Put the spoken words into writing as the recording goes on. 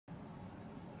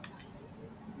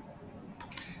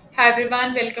Hi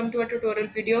everyone, welcome to a tutorial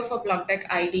video for Blockdag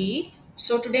IDE.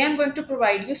 So today I'm going to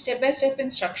provide you step-by-step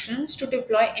instructions to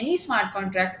deploy any smart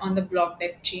contract on the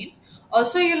Blockdag chain.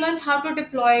 Also, you learn how to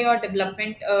deploy your develop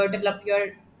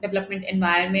your development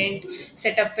environment,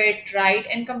 set up it, write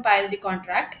and compile the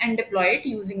contract and deploy it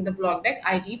using the Blockdag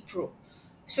IDE Pro.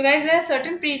 So guys, there are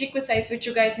certain prerequisites which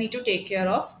you guys need to take care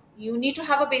of. You need to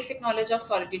have a basic knowledge of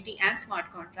Solidity and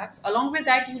smart contracts. Along with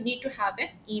that, you need to have an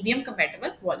EVM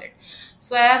compatible wallet.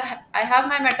 So I have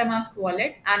my MetaMask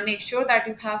wallet, and make sure that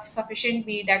you have sufficient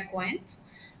BDAC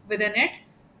coins within it.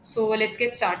 So let's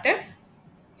get started.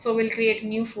 So we'll create a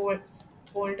new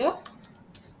folder,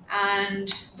 and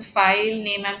the file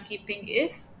name I'm keeping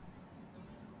is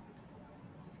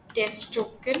test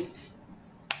token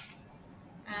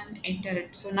and enter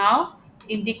it. So now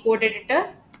in the code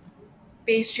editor,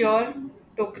 paste your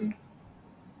token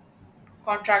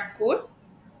contract code,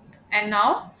 and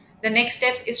now the next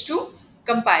step is to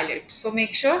compile it. So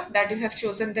make sure that you have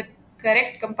chosen the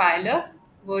correct compiler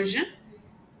version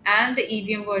and the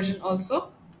EVM version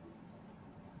also.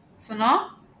 So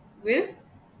now we'll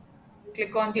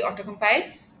click on the auto compile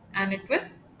and it will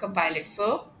compile it.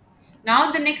 So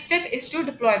now the next step is to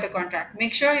deploy the contract.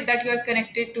 Make sure that you are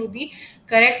connected to the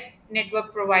correct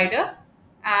network provider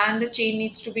and the chain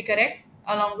needs to be correct.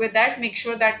 Along with that, make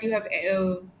sure that you have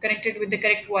connected with the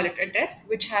correct wallet address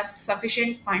which has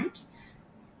sufficient funds.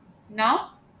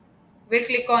 Now we'll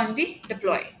click on the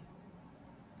deploy.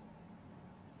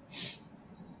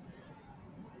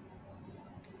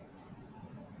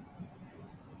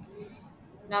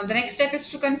 Now the next step is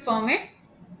to confirm it.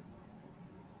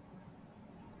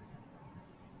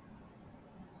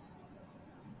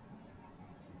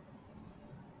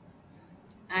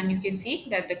 And you can see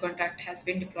that the contract has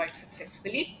been deployed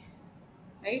successfully,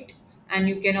 right? And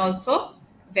you can also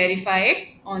verify it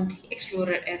on the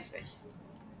Explorer as well.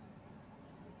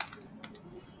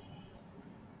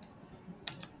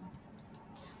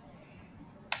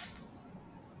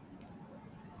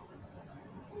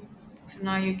 So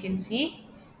now you can see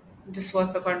this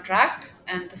was the contract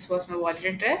and this was my wallet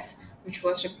address which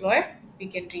was deployed. We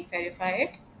can re-verify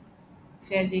it.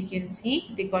 So as you can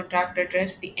see, the contract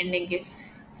address, the ending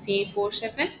is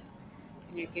C47,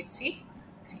 and you can see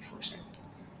C47.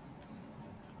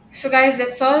 So guys,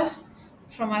 that's all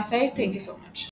from my side. Thank you so much.